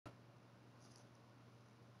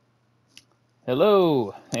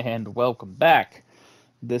Hello and welcome back.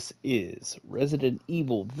 This is Resident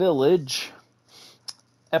Evil Village,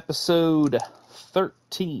 episode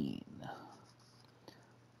 13.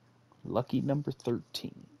 Lucky number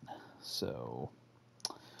 13. So,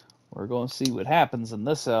 we're going to see what happens in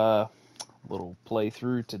this little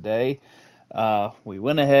playthrough today. We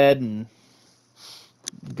went ahead and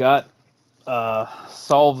got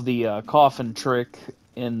solved the coffin trick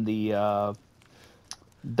in the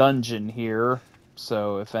dungeon here.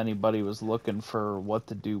 So if anybody was looking for what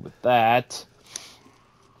to do with that,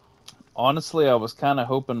 honestly, I was kind of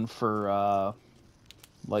hoping for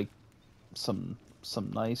like some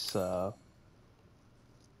nice like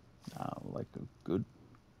a good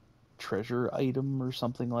treasure item or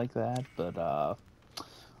something like that. But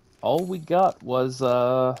all we got was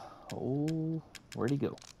oh, where'd he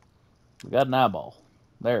go? We got an eyeball.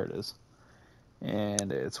 There it is,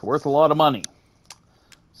 and it's worth a lot of money.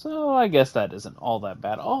 So I guess that isn't all that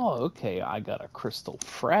bad. Oh, okay, I got a crystal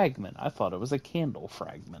fragment. I thought it was a candle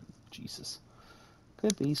fragment. Jesus.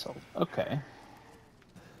 Could be so. Okay.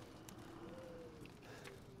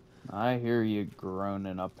 I hear you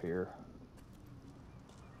groaning up here.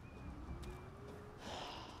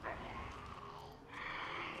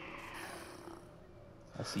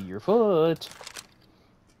 I see your foot.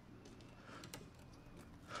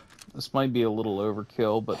 This might be a little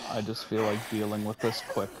overkill, but I just feel like dealing with this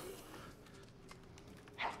quick.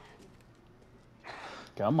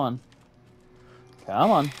 Come on.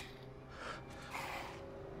 Come on.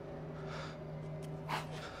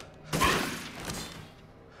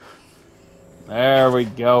 There we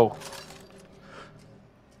go.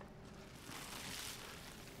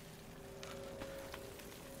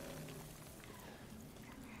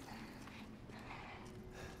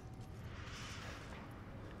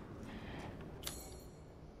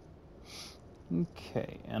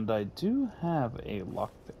 Okay, and I do have a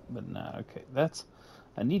lockpick, but no, okay, that's...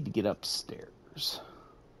 I need to get upstairs.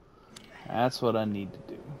 That's what I need to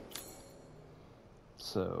do.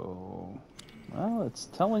 So... Well, it's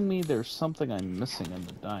telling me there's something I'm missing in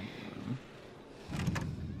the dining room.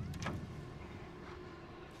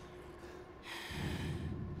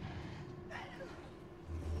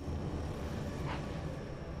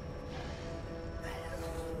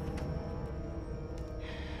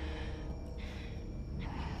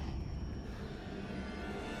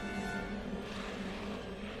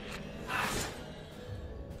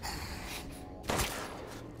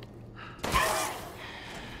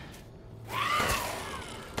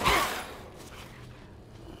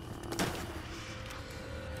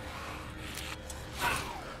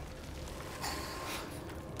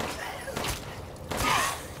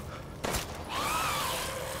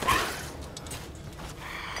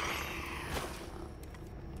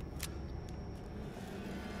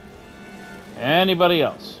 Anybody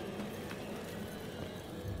else?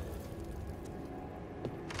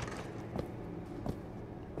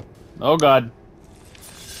 Oh god.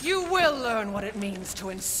 You will learn what it means to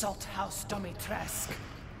insult House Domitresk.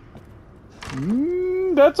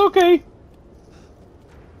 That's okay.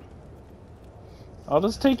 I'll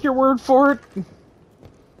just take your word for it.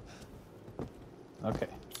 Okay.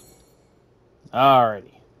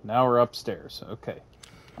 Alrighty. Now we're upstairs. Okay.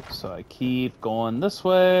 So I keep going this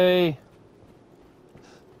way.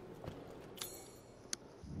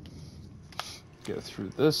 Go through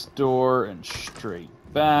this door and straight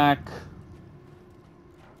back.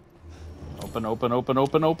 Open, open, open,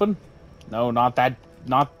 open, open. No, not that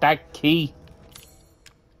key.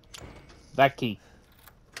 That key.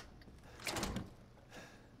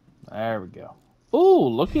 There we go. Ooh,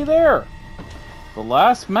 looky there. The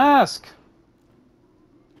last mask.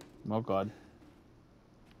 Oh god.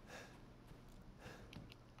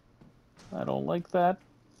 I don't like that.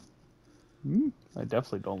 I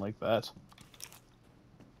definitely don't like that.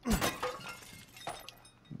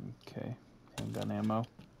 Okay, handgun ammo.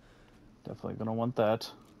 Definitely gonna want that.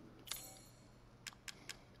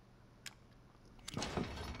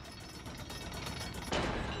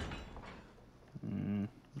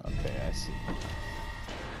 Okay, I see.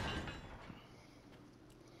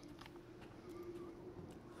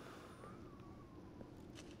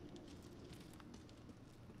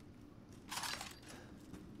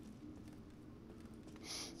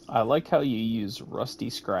 I like how you use rusty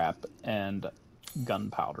scrap and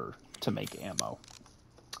gunpowder to make ammo.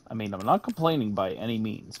 I mean, I'm not complaining by any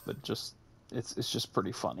means, but just it's just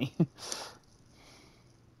pretty funny.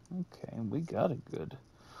 Okay, we got a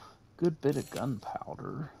good bit of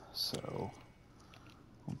gunpowder, so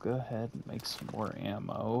we'll go ahead and make some more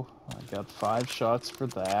ammo. I got 5 shots for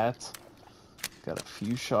that. Got a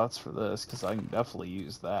few shots for this because I can definitely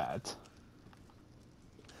use that.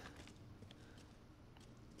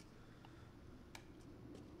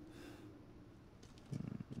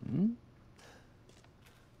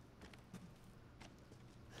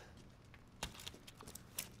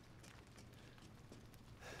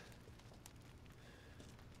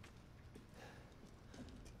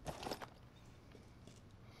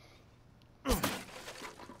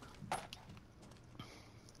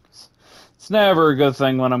 never a good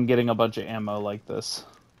thing when I'm getting a bunch of ammo like this.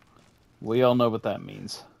 We all know what that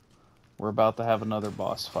means. We're about to have another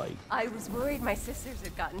boss fight. I was worried my sisters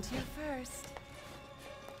had gotten to you first.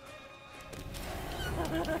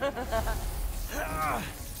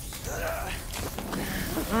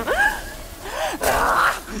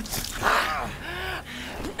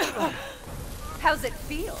 How's it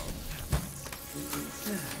feel?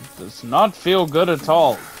 Does not feel good at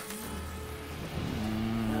all.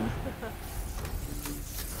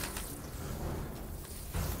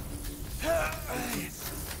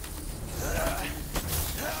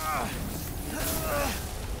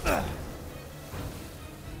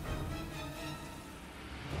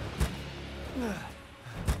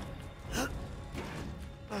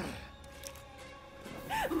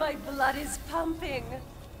 My blood is pumping.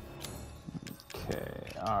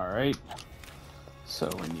 Okay, alright. So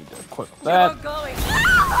we need to equip that. You're going.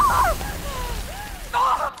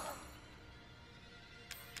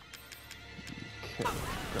 Okay,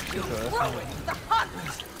 You ruined the hunt.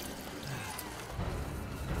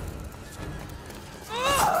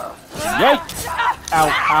 Yikes! Ow,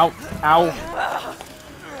 ow, ow.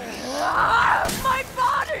 My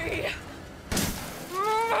body.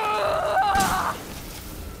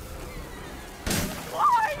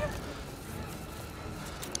 Why?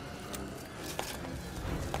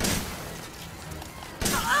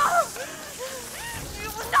 You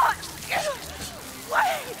will not.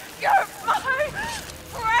 Wait, you're my frame.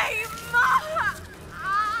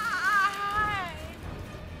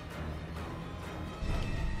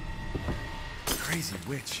 Crazy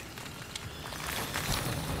witch.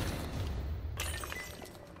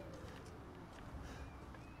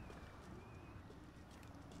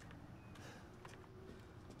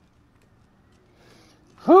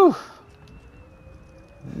 Whew.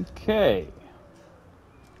 Okay.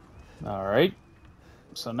 Alright.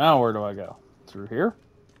 So now where do I go? Through here?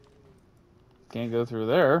 Can't go through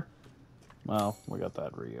there. Well, we got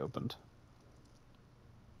that reopened.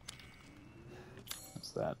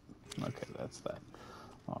 What's that? Okay, that's that.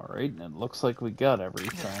 Alright, and it looks like we got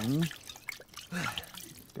everything.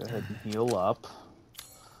 Go ahead and heal up.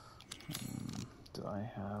 Do I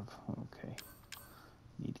have... Okay.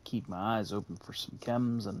 Need to keep my eyes open for some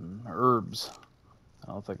chems and herbs.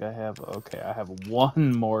 I don't think I have... Okay, I have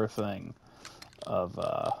one more thing of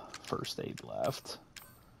first aid left.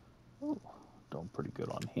 Oh, doing pretty good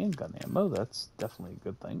on handgun ammo. That's definitely a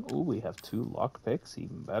good thing. Oh, we have 2 lockpicks,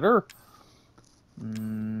 even better.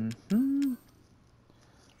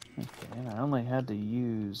 Okay, and I only had to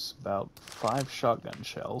use about 5 shotgun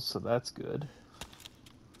shells, so that's good.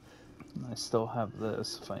 And I still have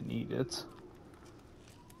this if I need it.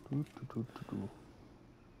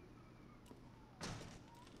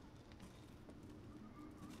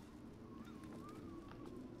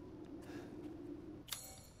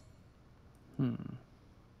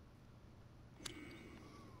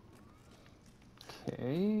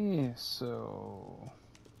 Okay, so...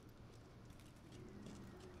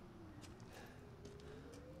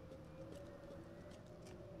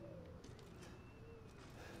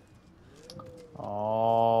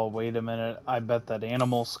 Oh, wait a minute. I bet that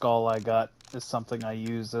animal skull I got is something I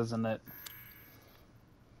use, isn't it?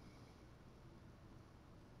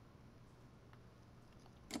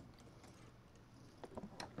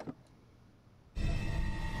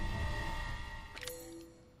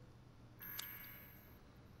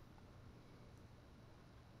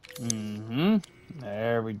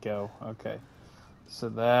 There we go. Okay. So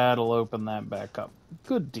that'll open that back up.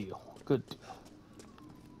 Good deal. Good deal.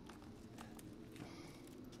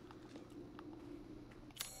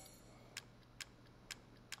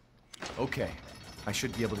 Okay, I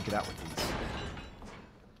should be able to get out with these.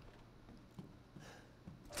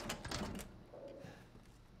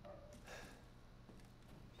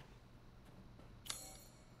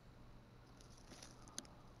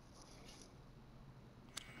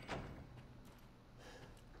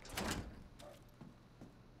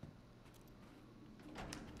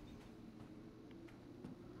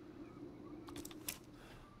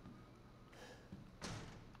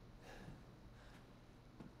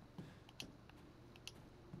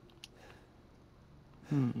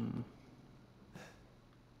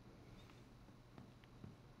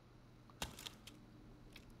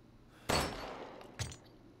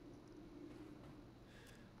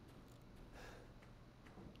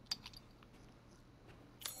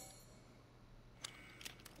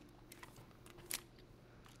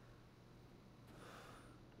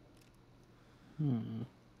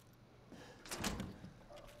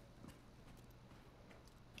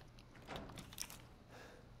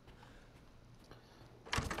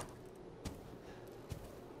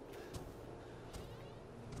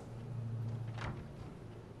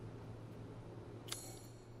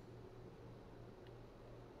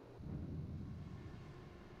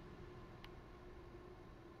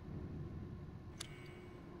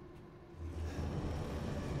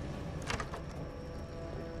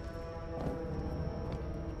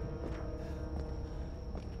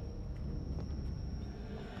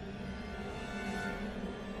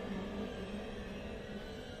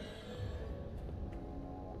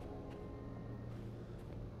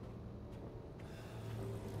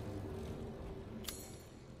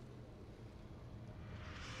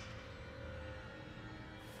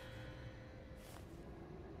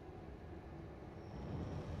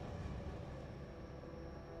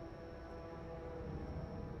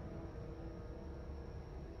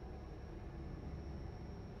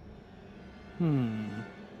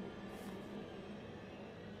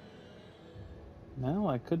 Now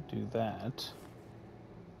I could do that.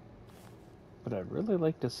 But I'd really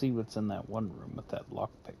like to see what's in that one room with that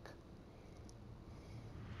lockpick.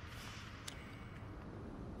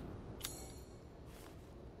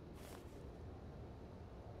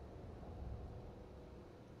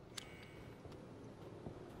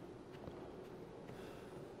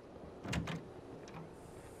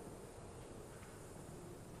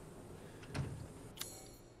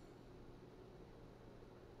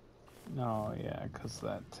 Oh yeah, because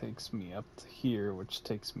that takes me up to here, which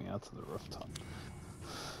takes me out to the rooftop.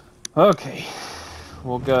 Okay,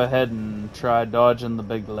 we'll go ahead and try dodging the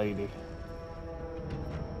big lady.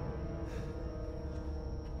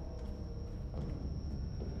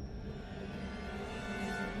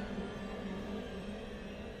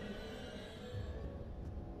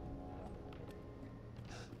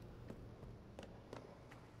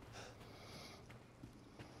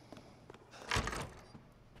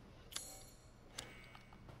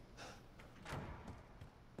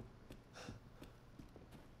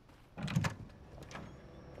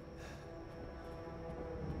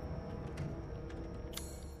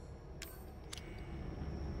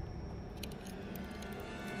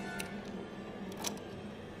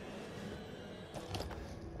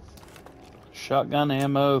 Shotgun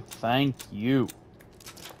ammo, thank you.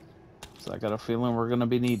 So I got a feeling we're gonna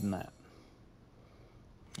be needing that.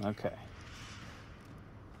 Okay.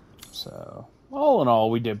 So, all in all,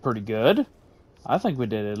 we did pretty good. I think we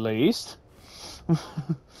did at least.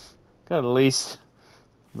 Got at least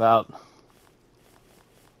about...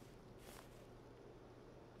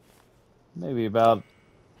 maybe about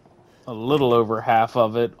a little over half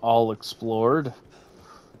of it all explored.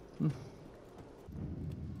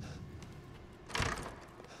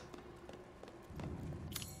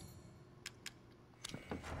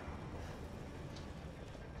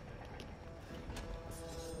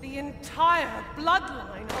 The entire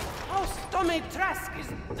bloodline of House Dimitrescu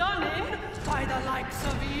is done in by the likes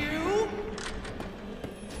of you.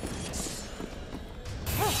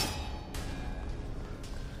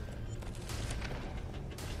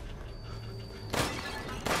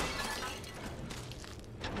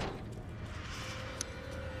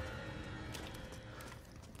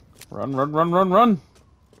 Run, run, run, run, run!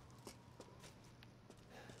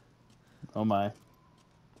 Oh my.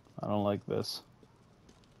 I don't like this.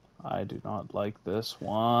 I do not like this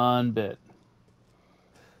one bit.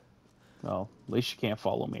 Well, at least she can't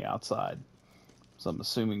follow me outside. So I'm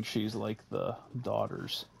assuming she's like the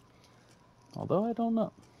daughters. Although I don't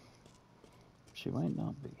know. She might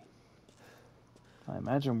not be. I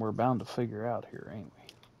imagine we're bound to figure out here, ain't we?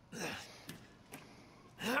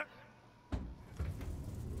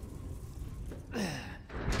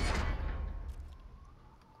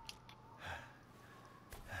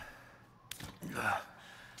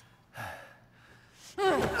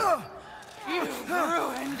 You've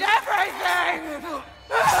ruined everything!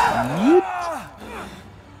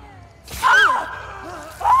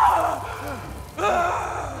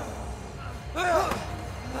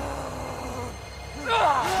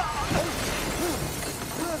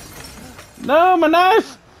 No, my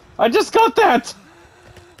knife! I just got that!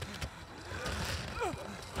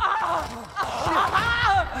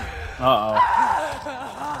 Uh-oh.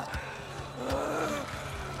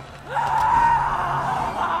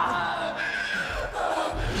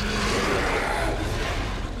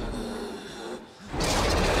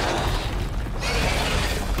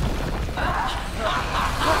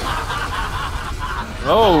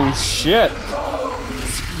 Oh, shit.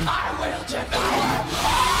 I will devour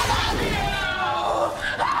all of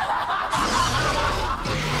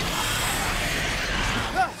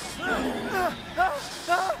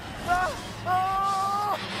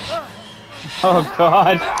Oh,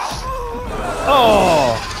 God.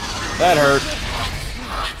 Oh, that hurt.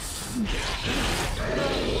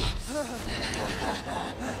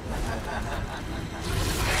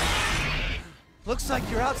 Looks like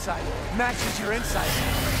your outside matches your inside.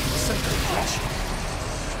 Some progression.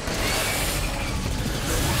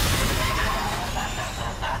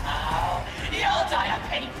 You'll die a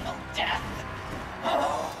painful death.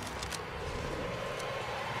 Oh.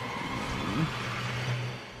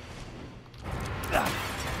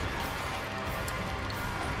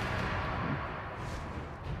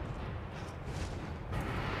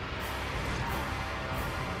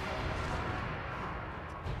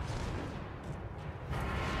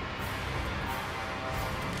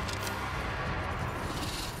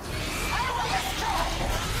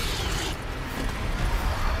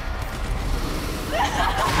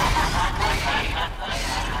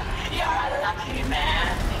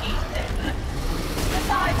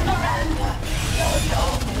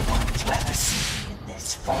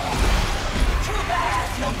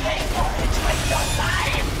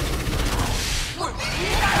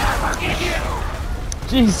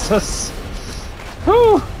 Jesus!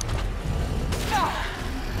 Whew!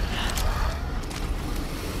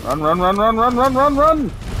 Run, run, run, run, run, run, run,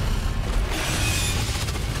 run!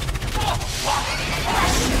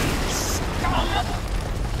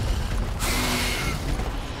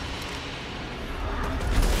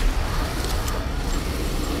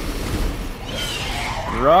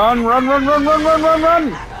 Run, run, run, run, run, run, run, run!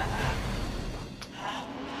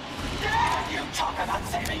 Dare you talk about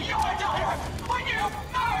saving your daughter when you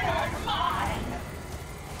murdered mine?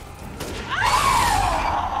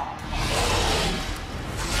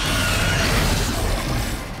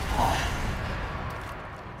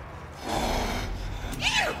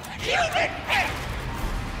 You did it!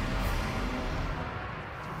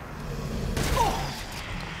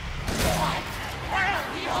 Why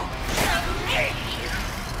will you kill me?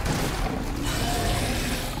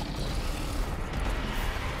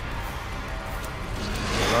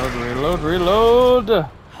 Reload, reload, reload!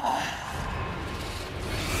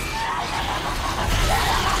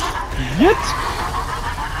 Yet!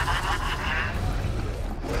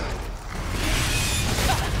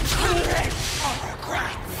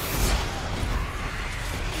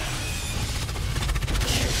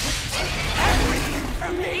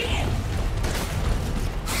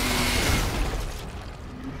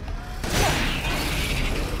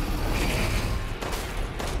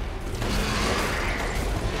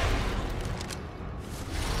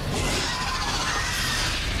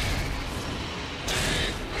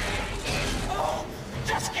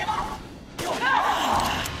 Just give up!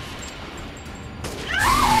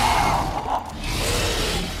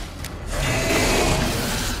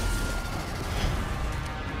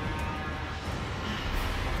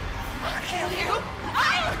 I'll kill you!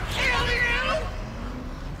 I'll kill you!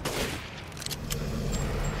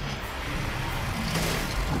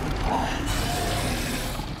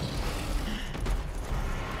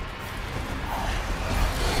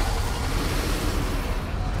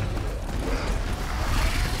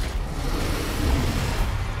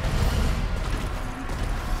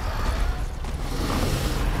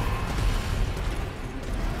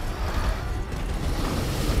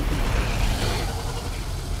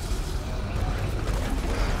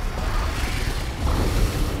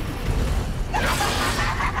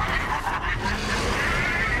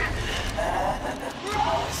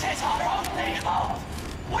 Rose is our only hope.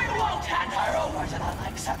 We won't hand her over to the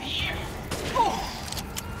likes of you.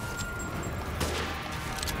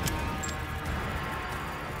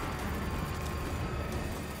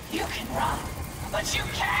 You can run, but you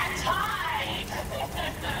can't hide.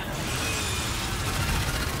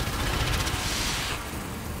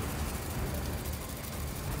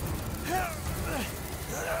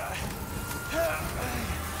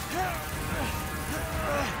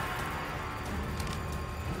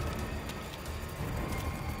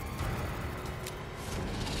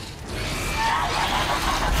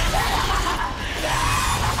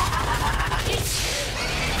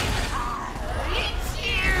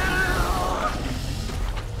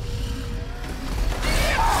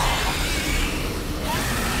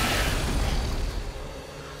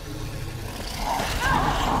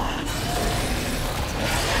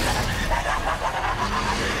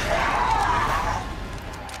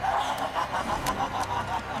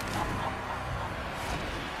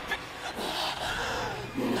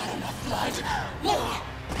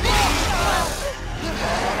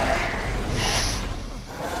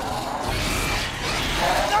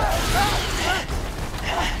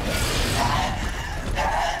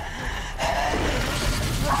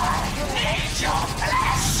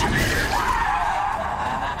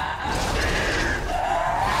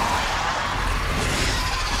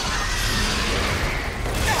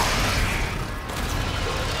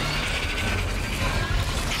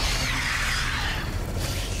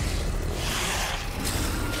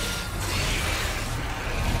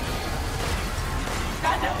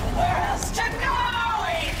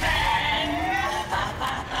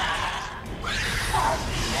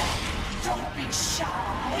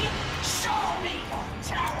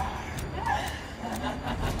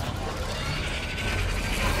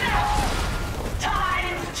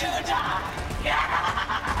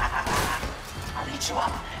 you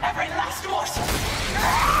up every last morsel.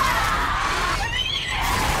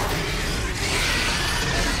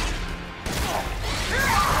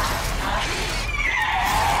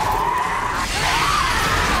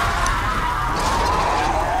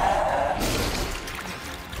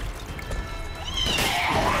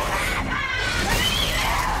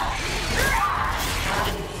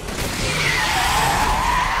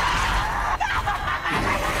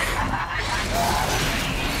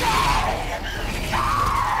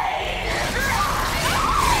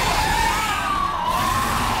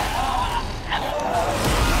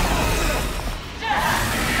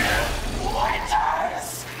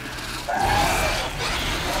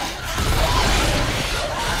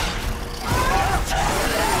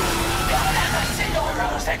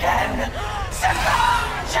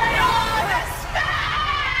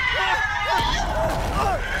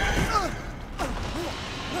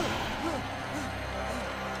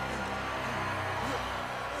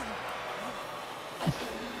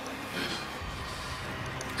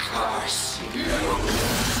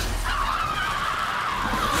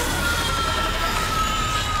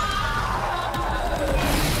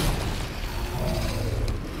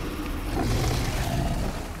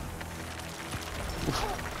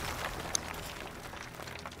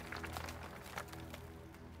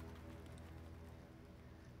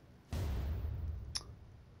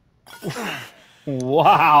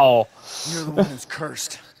 Wow. You're the one who's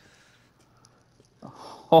cursed.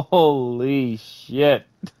 Holy shit.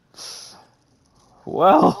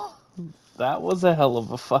 Well, that was a hell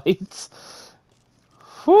of a fight.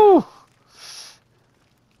 Whew.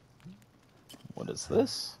 What is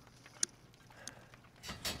this?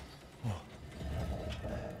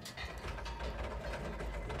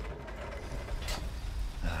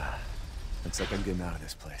 Looks like I'm getting out of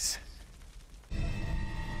this place.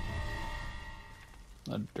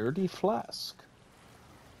 A dirty flask.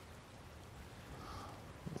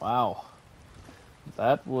 Wow.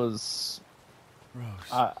 That was...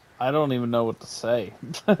 Gross. I don't even know what to say.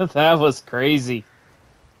 That was crazy.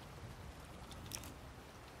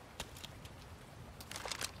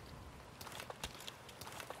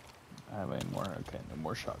 I have any more? Okay, no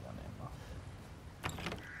more shotgun ammo.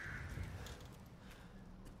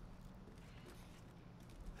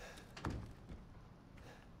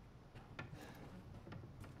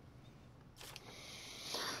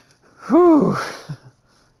 Whew.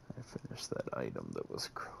 I finished that item that was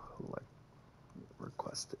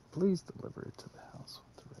requested. Please deliver it to the house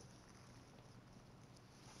with the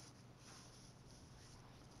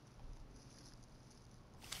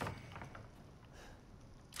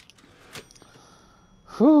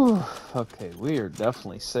Whew. Okay, we are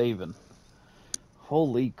definitely saving.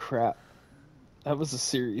 Holy crap. That was a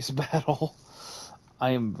serious battle. I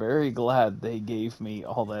am very glad they gave me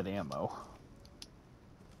all that ammo.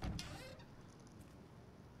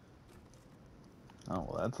 Oh,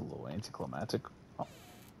 well, that's a little anticlimactic. Oh.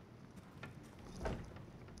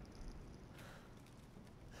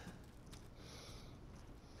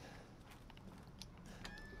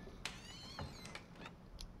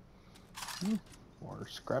 More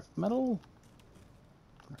scrap metal?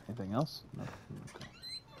 Or anything else? No. Okay.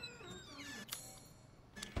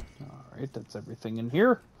 Alright, that's everything in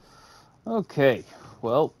here. Okay,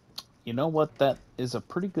 well, you know what? That is a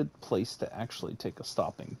pretty good place to actually take a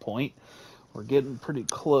stopping point. We're getting pretty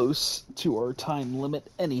close to our time limit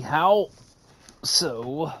anyhow.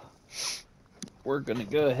 So, we're going to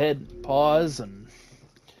go ahead and pause and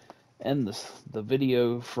end the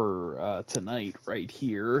video for tonight right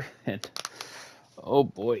here. And, oh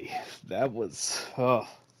boy, that was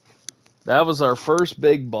our first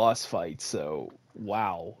big boss fight. So,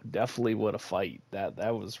 wow, definitely what a fight. That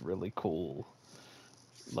was really cool.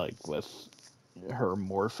 Like, with her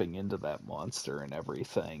morphing into that monster and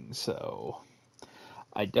everything. So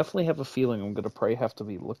I definitely have a feeling I'm going to probably have to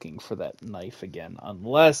be looking for that knife again,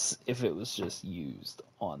 unless if it was just used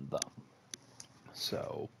on them.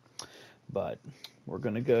 So, but we're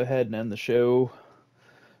going to go ahead and end the show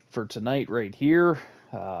for tonight right here.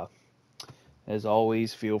 As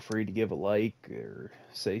always, feel free to give a like or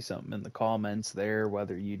say something in the comments there,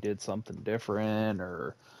 whether you did something different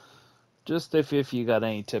or just if you got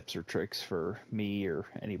any tips or tricks for me or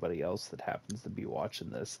anybody else that happens to be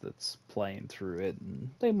watching this that's playing through it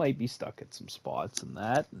and they might be stuck at some spots and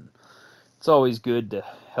that. And it's always good to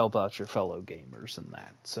help out your fellow gamers and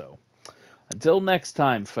that. So until next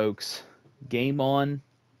time, folks, game on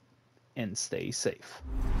and stay safe.